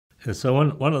So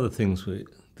one of the things we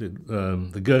did,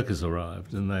 the Gurkhas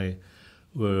arrived, and they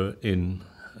were in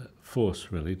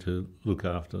force really to look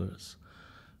after us,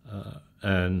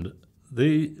 and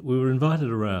we were invited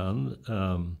around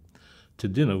to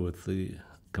dinner with the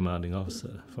commanding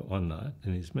officer for one night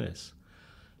in his mess,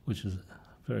 which was a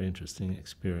very interesting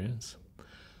experience.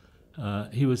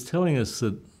 He was telling us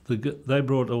that they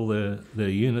brought all their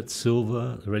unit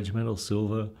silver, the regimental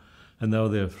silver, and they were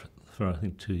there for I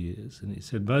think 2 years. And he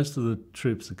said most of the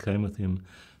troops that came with him,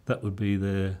 that would be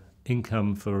their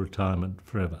income for retirement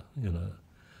forever, you know.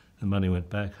 The money went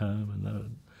back home, and they were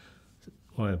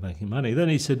a way of making money. Then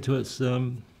he said to us,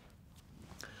 do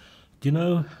you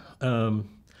know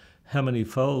how many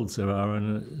folds there are in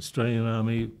an Australian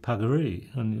Army puggaree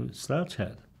on your slouch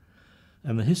hat,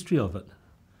 and the history of it?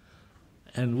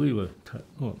 And we were,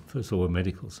 well, first of all, we're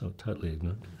medical, so totally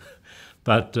ignorant.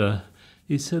 But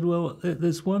he said, well,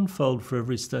 there's one fold for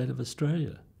every state of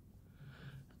Australia,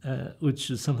 which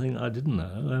is something I didn't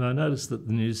know. And I noticed that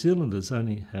the New Zealanders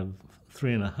only have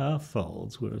 3.5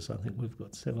 folds, whereas I think we've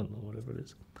got 7 or whatever it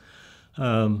is.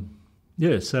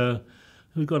 So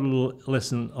we got a little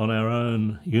lesson on our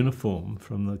own uniform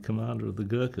from the commander of the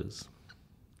Gurkhas.